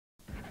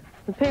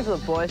The people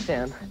of Boys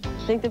Town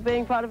think that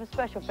being part of a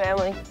special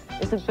family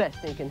is the best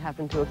thing that can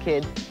happen to a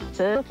kid,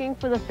 so they're looking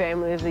for the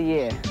Family of the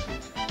Year.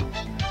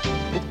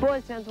 It's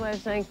Boys Town's way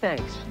of saying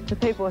thanks to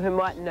people who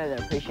might know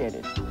they're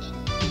appreciated.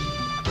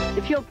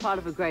 If you're part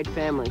of a great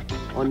family,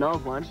 or know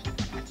of one,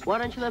 why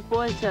don't you let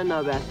Boys Town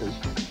know about them?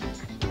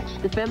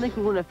 The family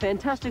could win a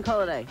fantastic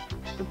holiday,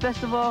 but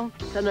best of all,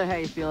 they'll know how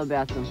you feel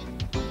about them.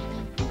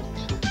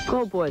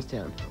 Call Boys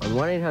Town on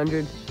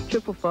 1-800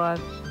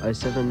 555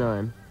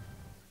 079.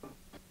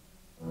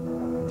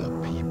 The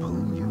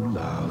people you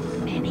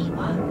love. Many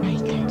won't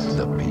make it.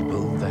 The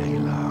people they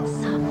love.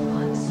 Some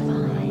won't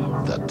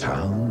survive. The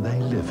town they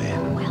live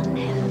in. Will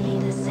never be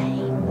the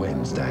same.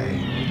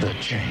 Wednesday, the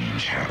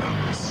change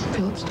happens.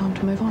 Philip's time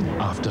to move on.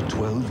 After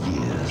 12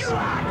 years,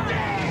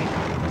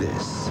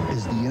 this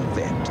is the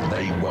event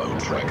they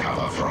won't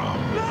recover from.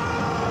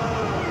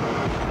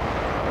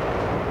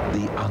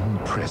 The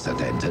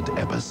unprecedented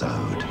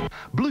episode.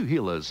 Blue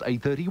Healers,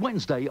 8:30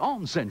 Wednesday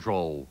on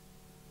Central.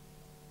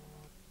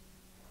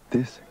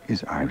 This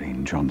is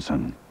Irene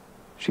Johnson.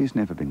 She's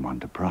never been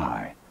one to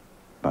pry,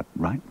 but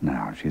right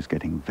now she's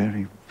getting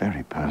very,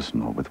 very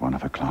personal with one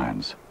of her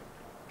clients.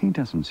 He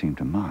doesn't seem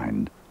to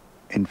mind.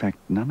 In fact,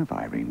 none of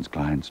Irene's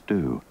clients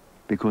do,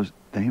 because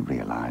they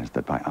realize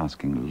that by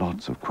asking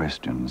lots of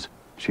questions,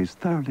 she's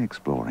thoroughly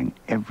exploring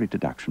every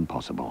deduction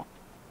possible,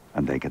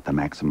 and they get the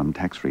maximum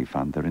tax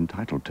refund they're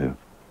entitled to.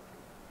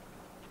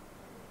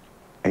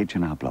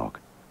 H&R Block,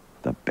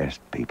 the best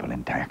people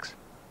in tax.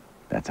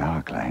 That's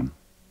our claim.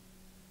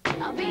 So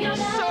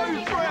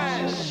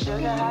fresh!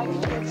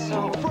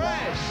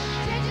 Fresh!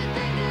 Did you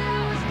think that I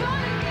was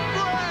gonna get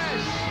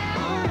fresh?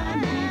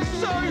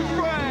 So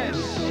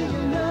fresh!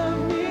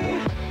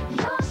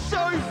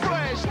 So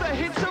fresh, the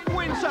hits of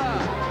winter!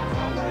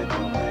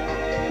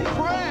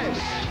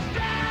 Fresh!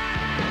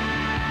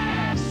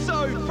 So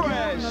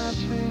fresh! Fresh!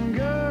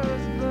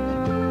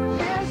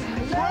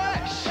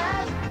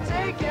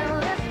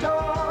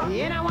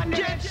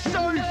 Get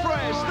so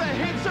fresh, the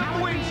hits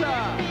of winter!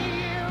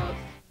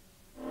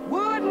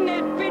 Wouldn't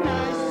it be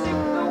nice if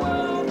the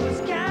world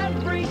was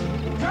cat-free?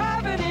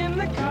 Driving in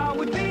the car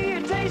would be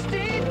a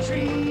tasty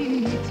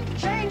treat.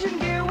 Changing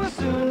gear will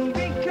soon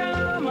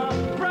become a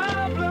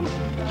problem.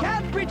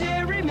 Cadbury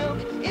dairy milk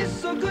is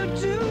so good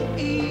to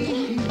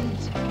eat.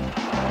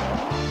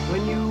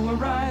 When you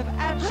arrive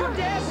at your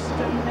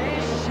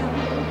destination,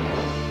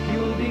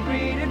 you'll be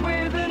greeted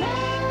with an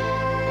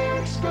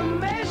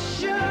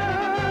exclamation.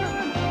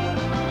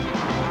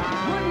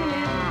 Wouldn't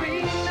it be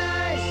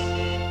nice?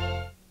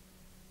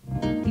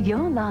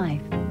 Your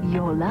life,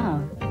 your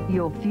love,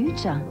 your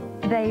future,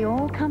 they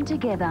all come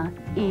together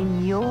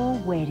in your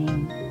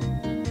wedding.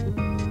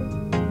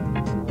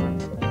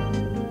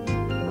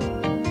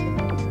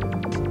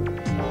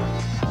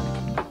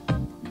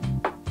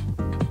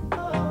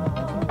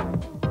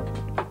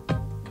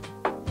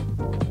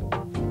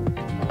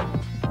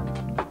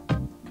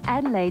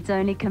 Adelaide's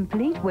only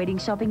complete wedding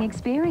shopping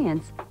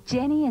experience,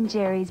 Jenny and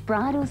Jerry's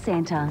Bridal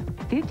Centre,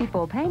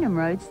 54 Paynham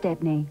Road,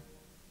 Stepney.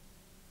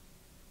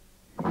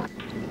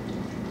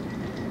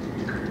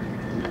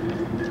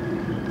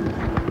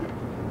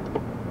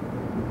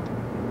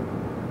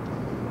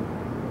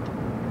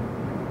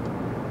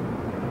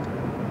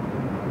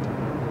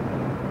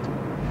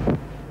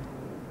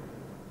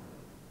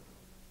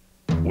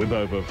 With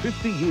over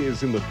 50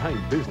 years in the paint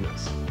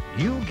business,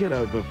 you'll get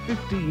over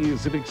 50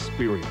 years of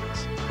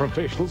experience,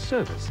 professional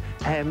service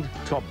and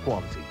top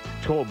quality.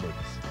 Taubmans,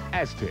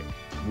 Aztec,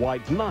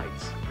 White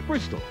Knights,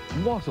 Bristol,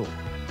 Wattle,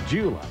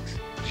 Dulux,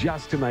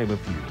 just to name a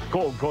few.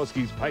 Call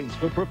Korski's Paints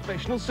for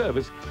professional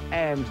service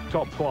and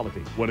top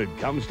quality when it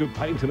comes to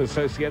paint and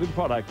associated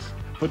products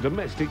for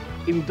domestic,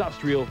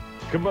 industrial,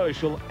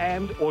 commercial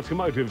and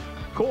automotive.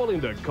 Call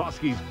into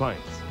Korski's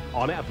Paints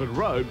on Alford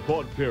Road,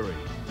 Port Pirie.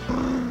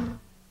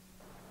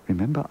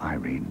 Remember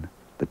Irene,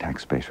 the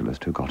tax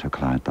specialist who got her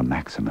client the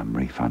maximum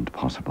refund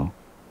possible?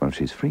 Well,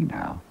 she's free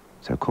now,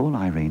 so call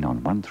Irene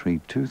on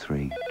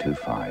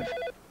 132325.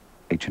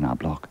 H&R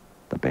Block,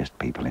 the best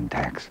people in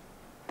tax.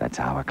 That's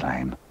our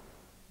claim.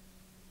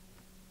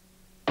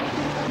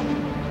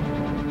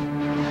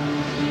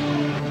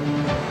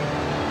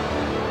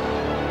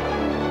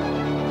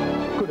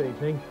 Good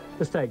evening.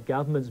 The state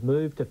government's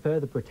moved to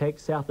further protect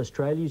South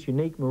Australia's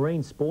unique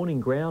marine spawning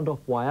ground off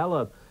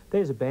Whyalla.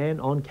 There's a ban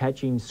on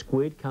catching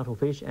squid,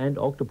 cuttlefish and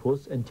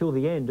octopus until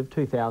the end of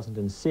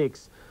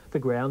 2006. The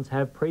grounds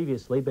have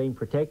previously been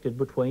protected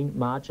between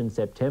March and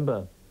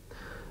September.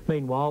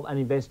 Meanwhile, an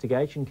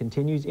investigation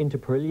continues into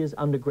Parilia's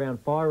underground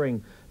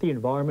firing. The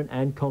Environment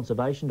and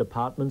Conservation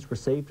Departments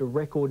received a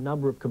record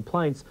number of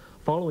complaints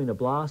following a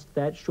blast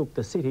that shook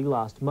the city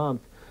last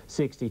month.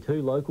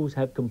 62 locals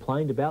have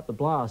complained about the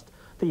blast.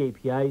 The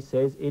EPA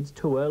says it's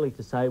too early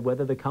to say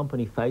whether the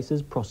company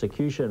faces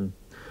prosecution.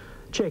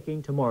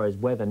 Checking tomorrow's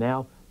weather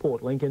now.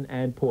 Port Lincoln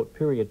and Port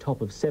Pirie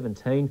top of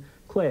 17,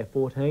 Clare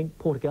 14,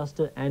 Port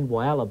Augusta and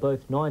Whyalla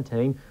both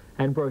 19,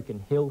 and Broken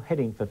Hill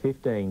heading for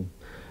 15.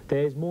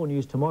 There's more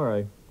news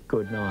tomorrow.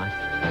 Good night.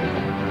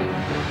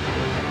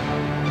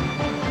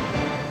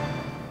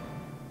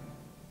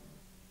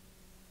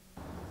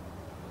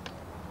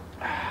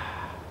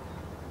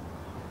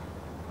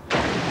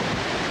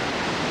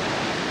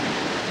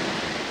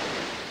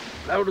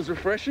 That was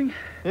refreshing.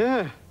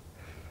 Yeah.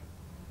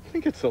 I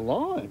think it's a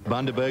lime.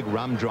 Bundaberg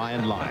Rum Dry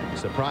and Lime.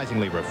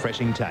 Surprisingly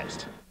refreshing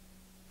taste.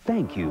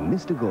 Thank you,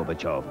 Mr.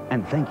 Gorbachev,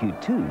 and thank you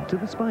too to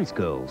the Spice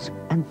Girls.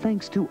 And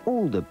thanks to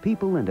all the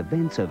people and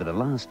events over the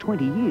last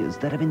 20 years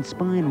that have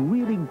inspired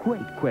really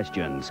great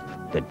questions.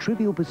 The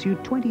Trivial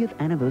Pursuit 20th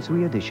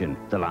Anniversary Edition,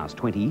 the last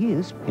 20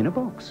 years in a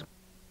box.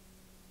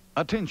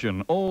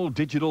 Attention, all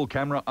digital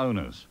camera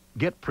owners.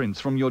 Get prints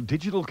from your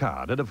digital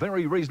card at a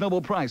very reasonable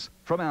price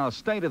from our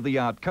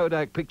state-of-the-art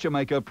Kodak Picture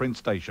Maker print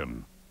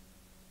station.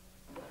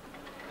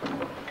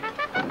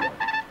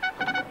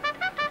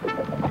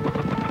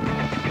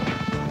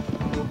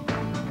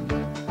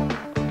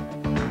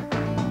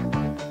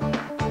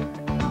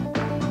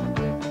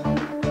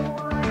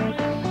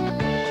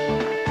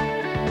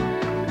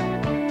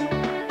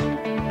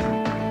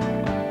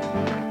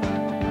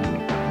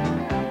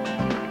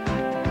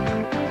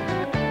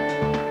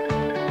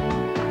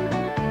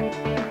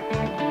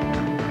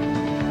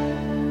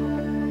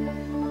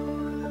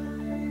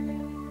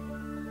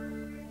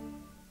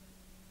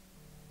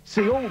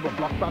 See all the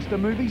blockbuster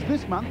movies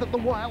this month at the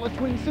Whyalla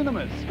Twin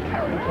Cinemas.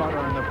 Harry Potter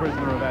and the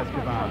Prisoner of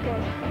Azkaban.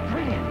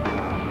 Brilliant.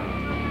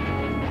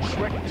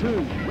 Shrek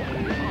 2.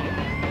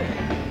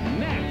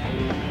 Nat.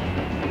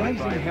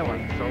 Raising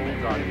Helen.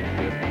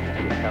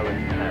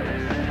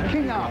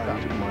 King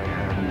Arthur. My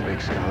hand,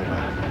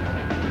 Excalibur.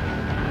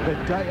 The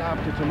Day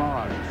After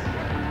Tomorrow.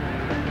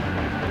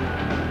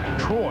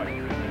 Troy.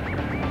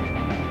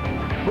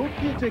 Book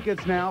your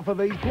tickets now for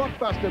these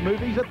blockbuster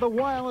movies at the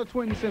Whyalla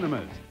Twin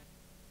Cinemas.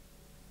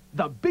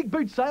 The Big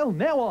Boot Sale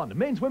now on.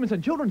 Men's, women's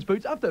and children's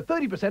boots up to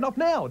 30% off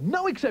now.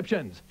 No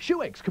exceptions.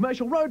 Shoex,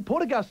 Commercial Road,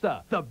 Port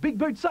Augusta. The Big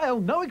Boot Sale,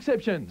 no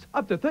exceptions.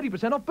 Up to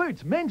 30% off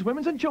boots, men's,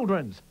 women's and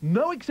children's.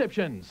 No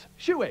exceptions.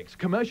 Shoex,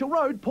 Commercial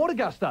Road, Port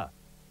Augusta.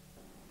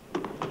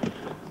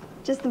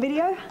 Just the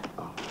video?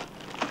 Oh,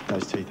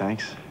 those two,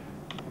 thanks.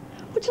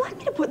 Would you like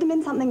me to put them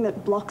in something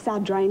that blocks our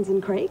drains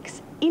and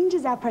creeks?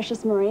 Injures our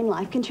precious marine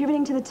life,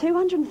 contributing to the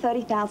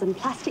 230,000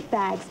 plastic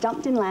bags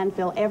dumped in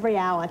landfill every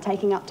hour,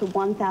 taking up to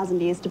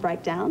 1,000 years to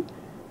break down?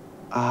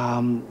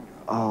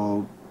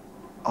 I'll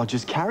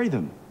just carry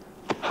them.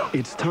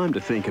 It's time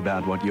to think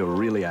about what you're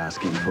really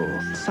asking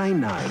for. Say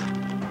no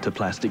to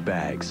plastic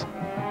bags.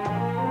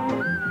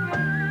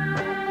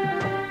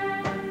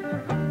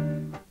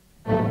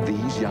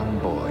 These young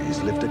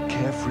boys lived a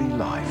carefree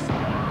life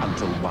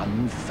until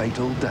one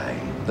fatal day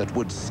that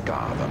would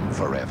scar them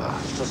forever.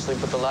 Still sleep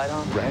with the light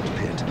on? Brad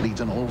Pitt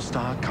leads an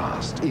all-star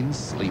cast in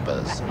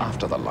Sleepers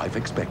after the life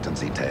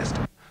expectancy test.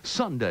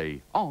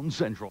 Sunday on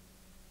Central.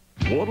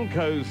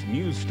 Wardleco's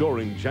new store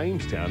in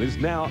Jamestown is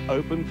now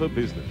open for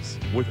business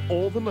with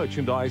all the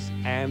merchandise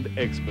and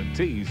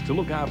expertise to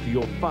look after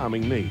your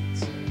farming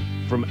needs.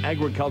 From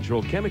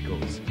agricultural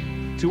chemicals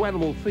to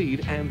animal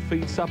feed and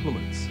feed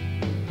supplements,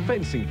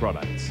 fencing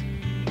products,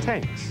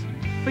 tanks,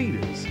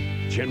 feeders,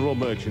 general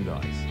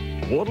merchandise.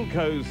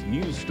 Wardleco's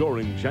new store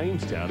in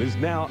Jamestown is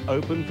now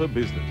open for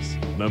business.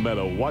 No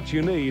matter what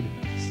you need,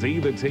 see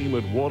the team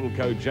at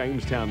Wardleco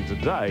Jamestown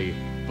today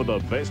for the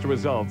best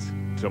results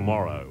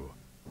tomorrow.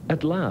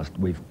 At last,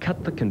 we've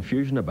cut the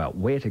confusion about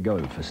where to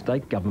go for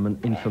state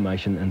government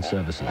information and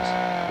services,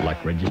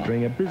 like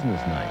registering a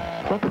business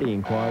name, property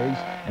inquiries,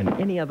 and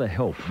any other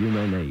help you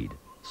may need.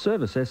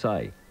 Service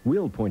SA.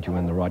 We'll point you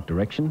in the right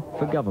direction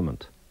for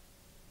government.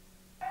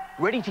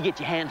 Ready to get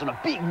your hands on a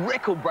big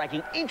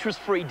record-breaking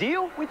interest-free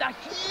deal with a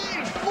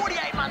huge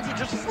 48 months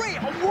interest-free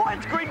on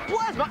widescreen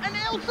plasma and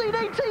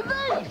LCD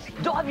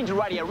TVs? Dive into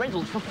radio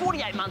rentals for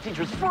 48 months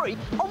interest-free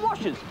on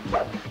washers.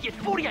 Get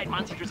 48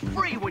 months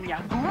interest-free when you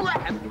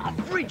grab a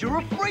fridge or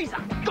a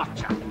freezer.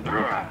 Gotcha!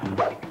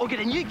 Or get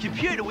a new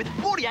computer with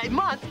 48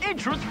 months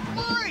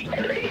interest-free.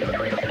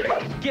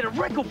 Get a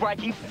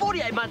record-breaking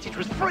 48 months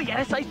interest-free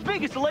at SA's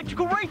biggest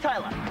electrical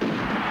retailer.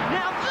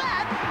 Now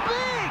that's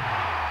big!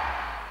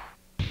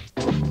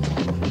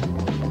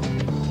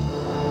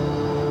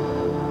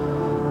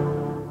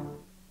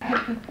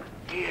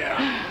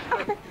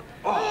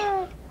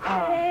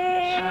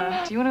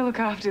 Do you want to look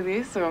after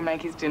this or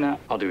make his dinner?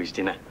 I'll do his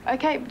dinner.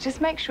 Okay, just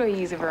make sure you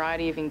use a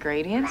variety of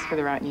ingredients for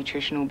the right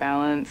nutritional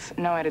balance.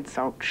 No added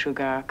salt,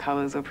 sugar,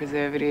 colours or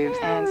preservatives.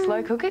 And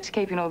slow cook it to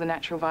keep in all the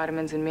natural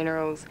vitamins and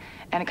minerals.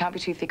 And it can't be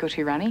too thick or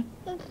too runny.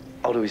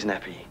 I'll do his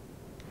nappy.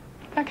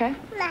 Okay.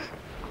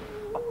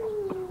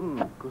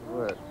 Good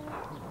work.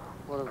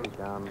 What have we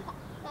done?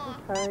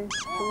 Okay,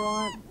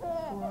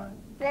 all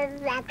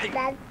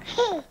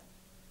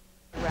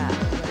right.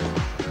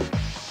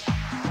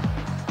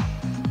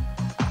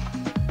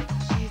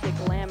 She's a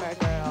glamour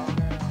girl.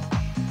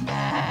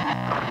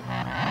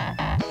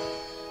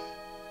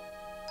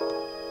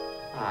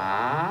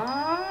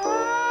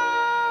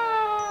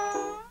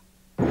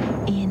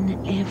 In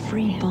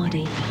every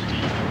body,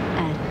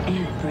 at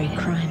every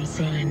crime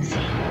scene,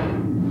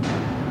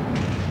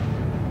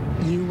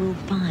 you will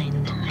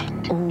find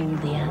all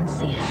the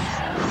answers.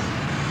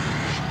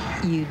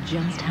 You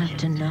just have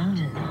to know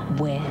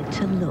where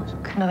to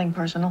look. Nothing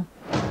personal.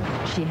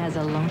 She has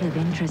a lot of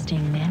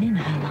interesting men in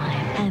her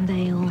life, and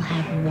they all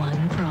have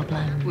one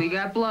problem. We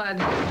got blood.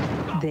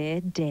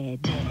 They're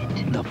dead.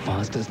 The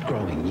fastest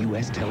growing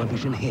US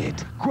television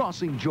hit.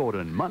 Crossing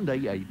Jordan,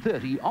 Monday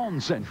 8:30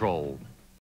 on Central.